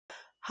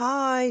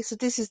Hi, so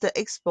this is the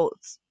export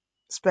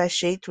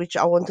spreadsheet which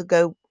I want to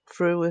go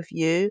through with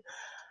you.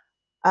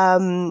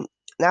 Um,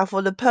 Now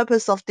for the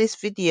purpose of this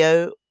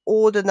video,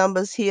 all the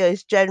numbers here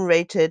is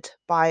generated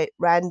by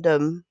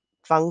random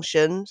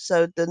function,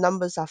 so the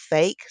numbers are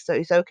fake, so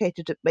it's okay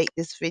to make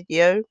this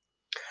video.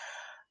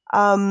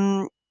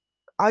 I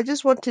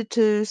just wanted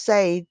to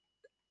say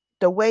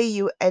the way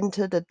you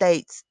enter the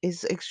dates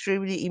is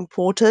extremely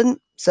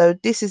important. So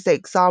this is the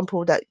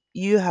example that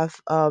you have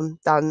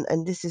done,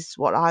 and this is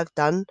what I've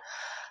done,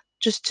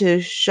 just to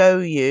show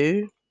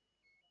you,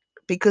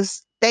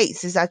 because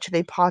dates is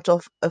actually part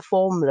of a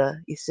formula,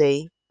 you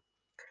see.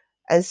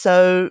 And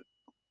so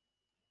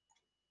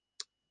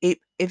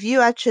if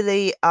you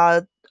actually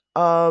have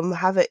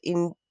it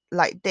in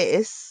like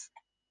this,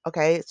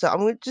 okay, so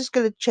I'm just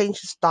going to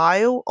change the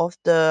style of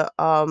the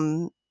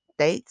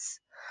dates,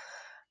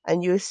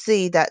 and you'll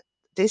see that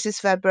this is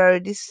February,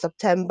 this is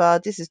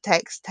September, this is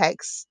text.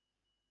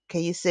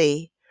 Can you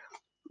see?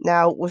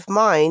 Now with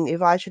mine,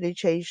 if I actually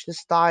change the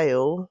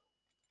style,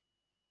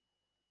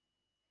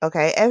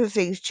 okay,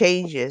 everything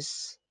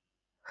changes.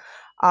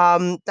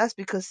 That's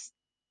because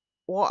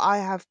what I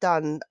have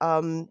done,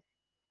 the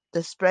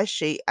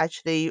spreadsheet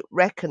actually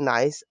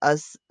recognize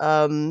as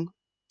a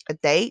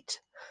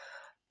date,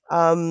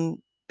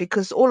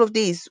 because all of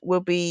these will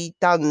be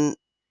done.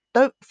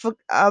 Don't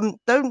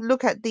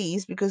look at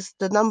these because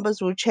the numbers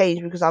will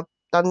change because I've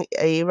done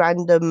a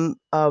random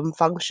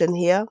function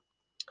here.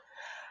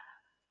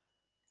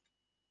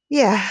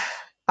 Yeah.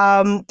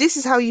 This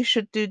is how you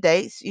should do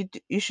dates.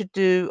 You should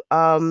do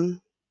the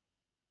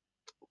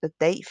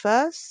date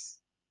first,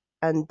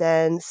 and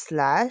then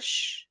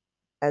slash,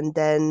 and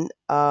then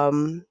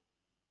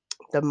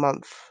the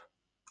month.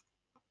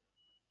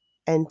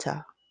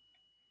 Enter.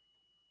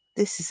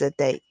 This is a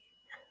date.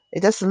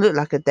 It doesn't look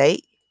like a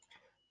date,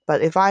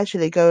 but if I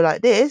actually go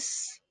like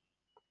this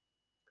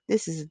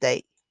is a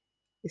date.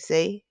 You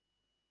see,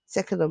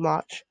 2nd of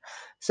March.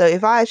 So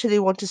if I actually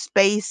want to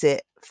space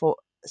it for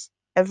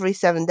every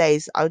 7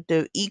 days, I'll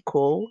do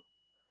equal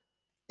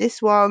this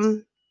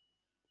one,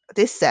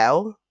 this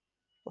cell,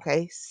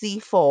 okay,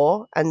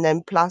 C4, and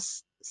then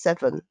plus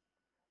 7,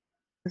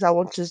 because I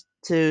want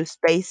to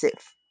space it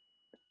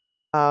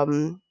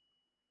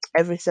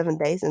every 7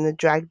 days, and then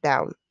drag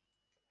down.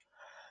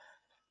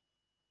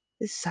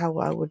 This is how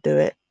I would do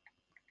it.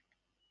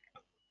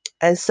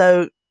 And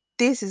so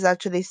this is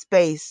actually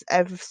spaced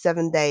every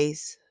 7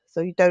 days.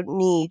 So you don't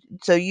need,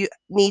 so you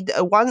need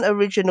one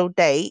original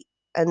date,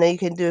 and then you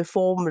can do a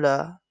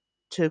formula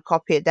to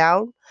copy it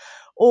down.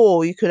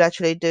 Or you could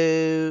actually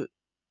do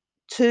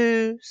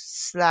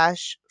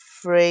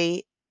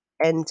 2/3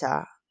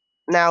 enter.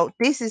 Now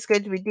this is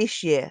going to be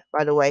this year,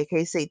 by the way. Can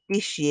you see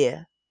this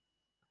year?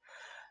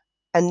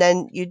 And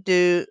then you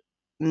do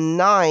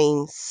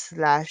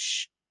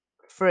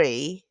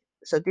 9/3.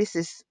 So this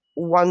is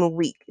 1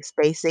 week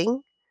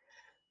spacing.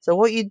 So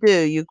what you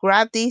do, you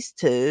grab these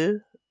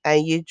two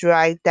and you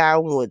drag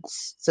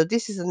downwards. So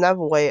this is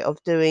another way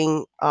of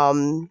doing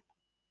the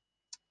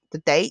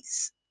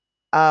dates.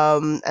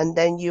 And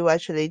then you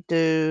actually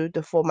do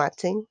the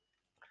formatting.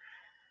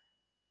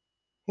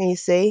 Can you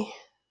see?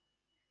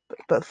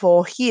 But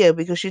for here,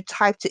 because you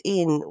typed it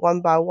in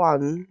one by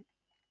one,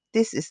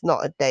 this is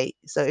not a date.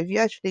 So if you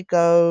actually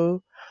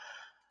go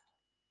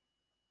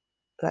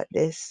like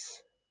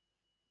this,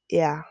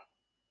 yeah,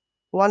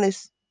 one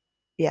is,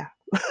 yeah.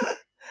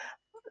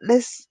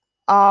 let's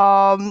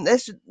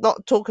let's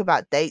not talk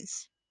about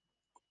dates,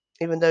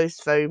 even though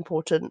it's very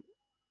important.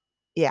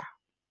 Yeah.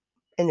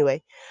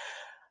 Anyway,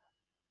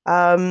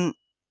 and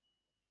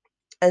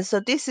so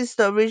this is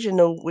the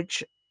original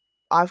which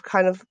I've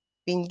kind of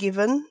been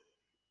given.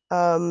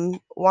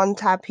 One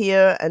tab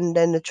here, and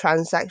then the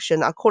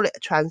transaction. I call it a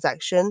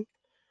transaction.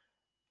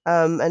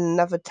 And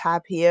another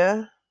tab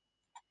here.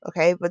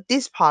 Okay, but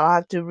this part I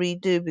have to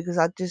redo because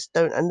I just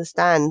don't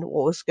understand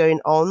what was going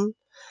on.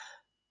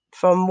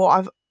 From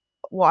what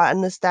I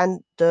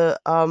understand the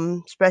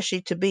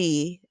spreadsheet to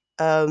be,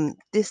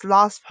 this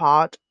last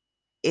part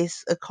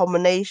is a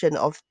combination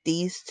of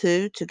these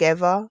two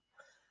together.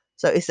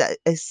 So it's a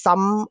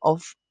sum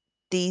of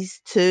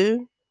these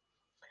two.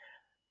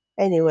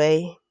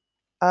 Anyway,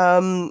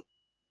 now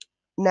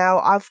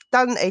I've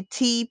done a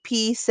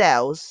TP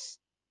sales,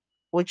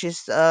 which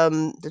is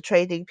the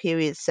trading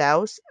period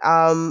sales.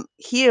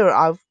 Here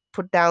I've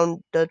put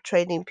down the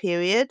trading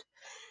period,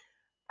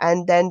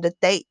 and then the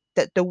date,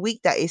 that the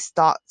week that it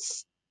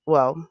starts.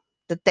 Well,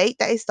 the date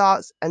that it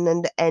starts, and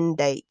then the end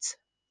date,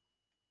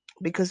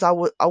 because I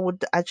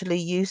would actually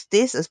use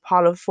this as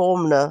part of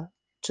formula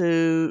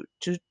to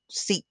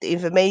seek the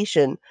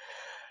information.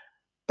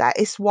 That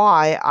is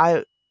why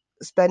I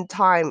spend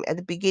time at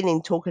the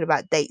beginning talking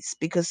about dates,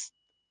 because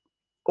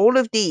all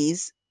of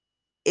these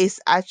is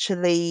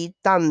actually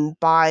done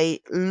by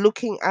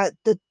looking at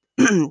the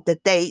the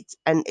date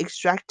and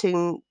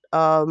extracting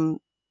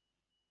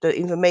the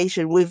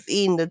information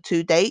within the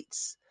two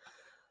dates.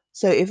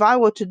 So if I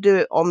were to do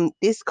it on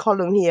this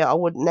column here, I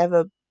would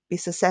never be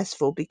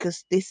successful,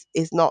 because this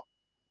is not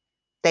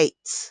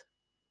dates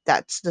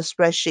that the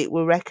spreadsheet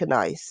will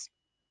recognize.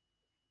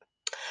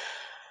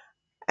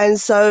 And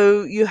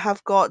so you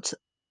have got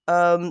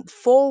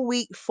 4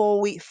 week, 4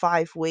 week,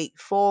 5 week,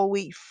 4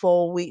 week,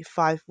 4 week,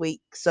 5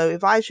 week. So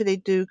if I actually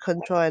do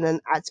control and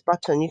then add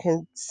button, you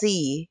can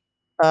see,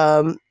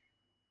 hold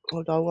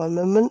on one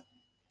moment,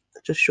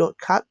 just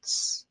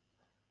shortcuts,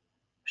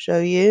 show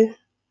you.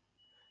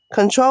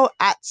 Control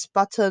Add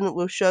button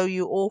will show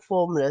you all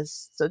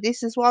formulas. So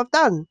this is what I've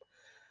done.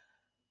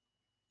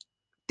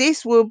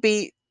 This will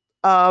be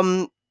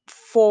 4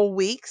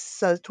 weeks,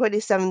 so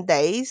 27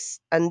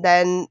 days, and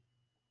then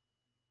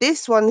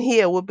this one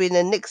here will be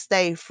the next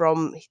day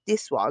from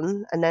this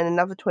one, and then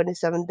another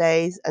 27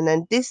 days, and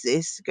then this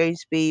is going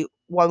to be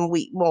 1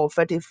 week more,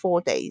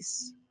 34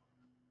 days.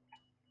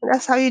 And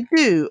that's how you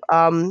do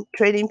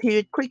trading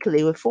period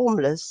quickly with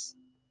formulas.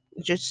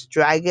 You just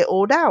drag it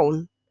all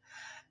down.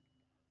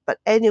 But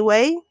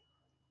anyway,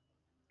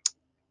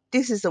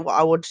 this is what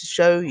I want to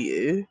show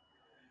you.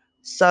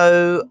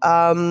 So,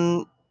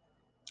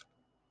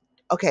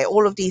 okay,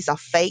 all of these are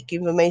fake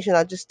information.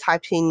 I just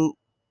typed in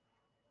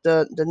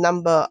the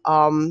number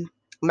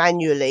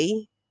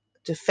manually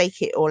to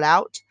fake it all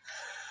out.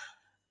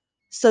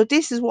 So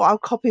this is what I'll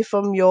copy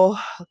from your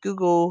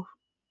Google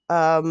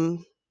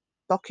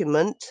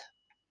document.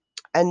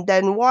 And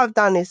then what I've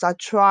done is I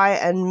try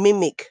and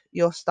mimic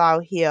your style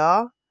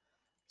here.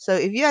 So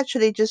if you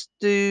actually just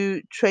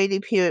do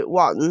trading period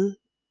 1,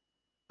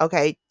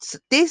 okay, so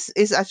this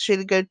is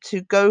actually going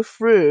to go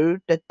through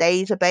the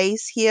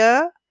database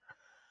here,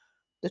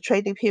 the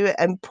trading period,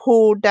 and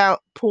pull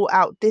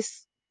out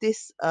this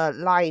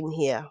line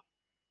here.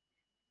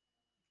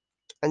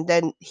 And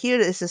then here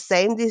is the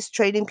same, this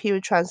trading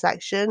period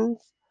transactions.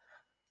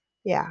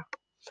 Yeah.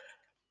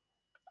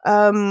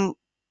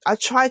 I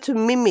try to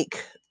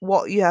mimic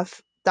what you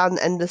have done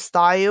and the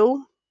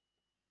style.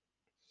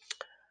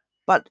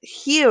 But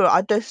here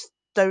I just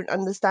don't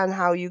understand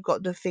how you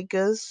got the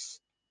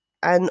figures.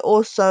 And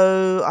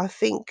also I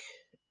think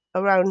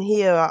around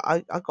here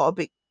I got a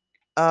bit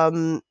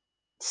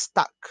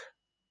stuck.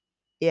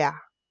 Yeah.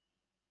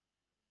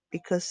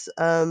 Because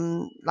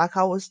like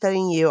I was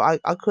telling you,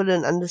 I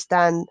couldn't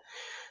understand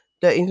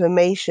the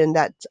information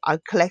that I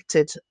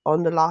collected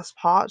on the last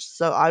part.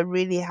 So I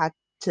really had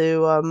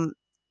to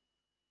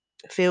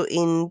fill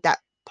in that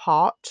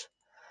part.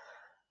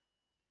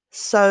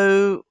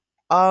 So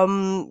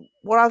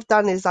what I've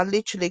done is I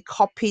literally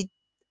copied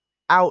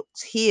out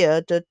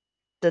here the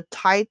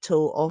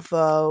title of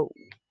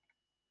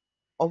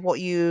what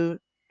you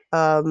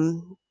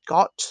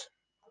got,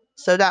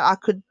 so that I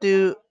could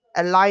do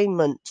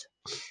alignment,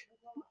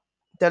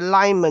 the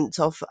alignment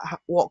of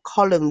what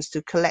columns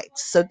to collect.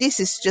 So this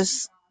is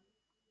just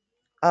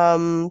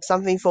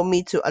something for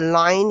me to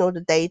align all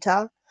the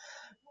data.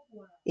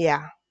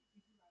 Yeah.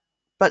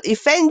 But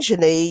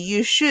eventually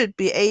you should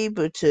be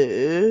able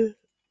to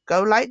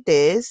go like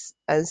this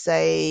and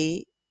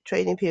say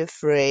trading period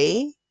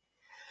 3.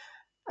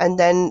 And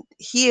then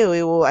here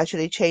we will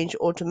actually change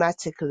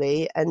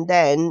automatically. And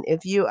then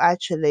if you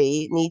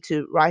actually need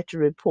to write a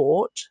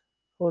report,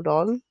 hold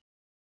on,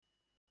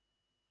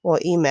 or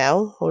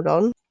email, hold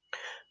on.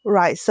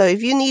 Right, so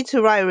if you need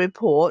to write a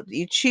report,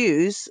 you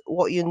choose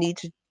what you need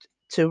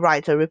to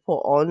write a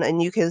report on,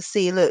 and you can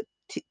see, look,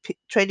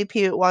 trading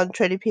period 1,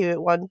 trading period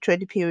 1,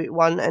 trading period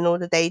 1, and all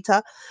the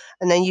data.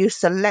 And then you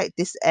select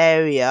this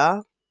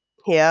area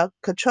here,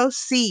 Control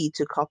C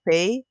to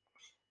copy,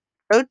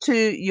 go to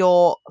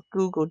your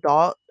Google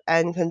Doc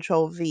and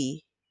Control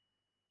V.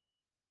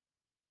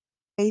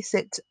 Paste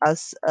it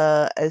as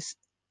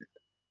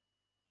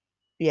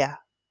yeah.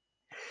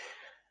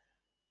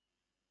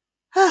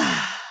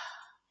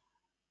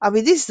 I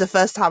mean, this is the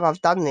first time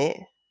I've done it,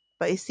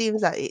 but it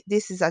seems that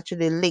this is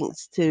actually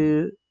linked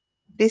to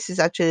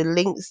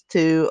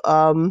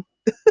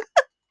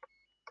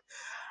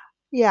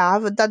yeah, I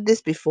haven't done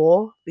this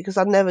before because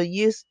I've never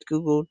used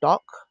Google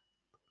Doc.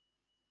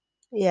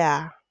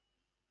 Yeah,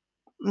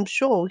 I'm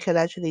sure we can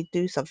actually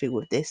do something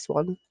with this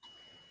one.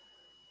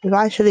 If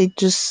I actually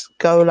just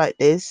go like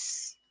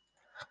this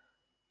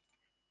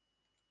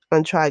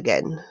and try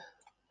again.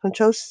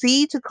 Control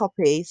C to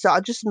copy. So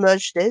I'll just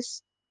merge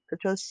this.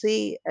 Control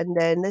C, and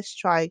then let's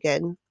try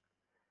again.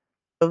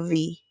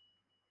 V.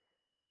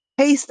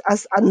 Paste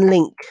as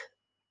unlink.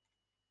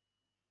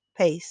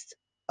 Paste.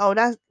 Oh,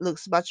 that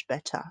looks much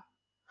better.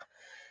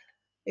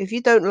 If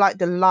you don't like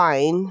the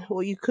line,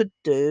 what you could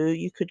do,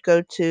 you could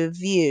go to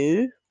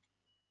View,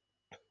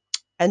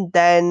 and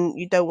then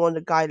you don't want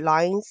the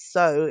guidelines.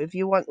 So if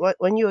you want,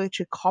 when you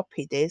actually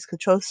copy this,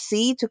 Control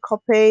C to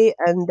copy,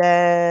 and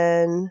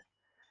then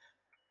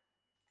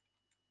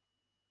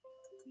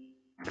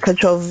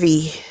Control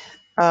V.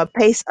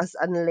 Paste as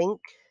unlink.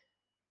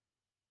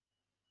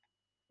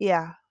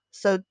 Yeah.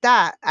 So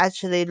that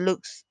actually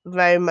looks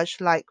very much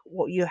like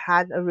what you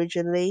had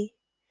originally.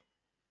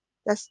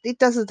 It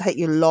doesn't take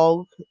you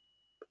long,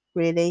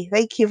 really.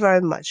 Thank you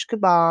very much.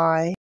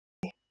 Goodbye.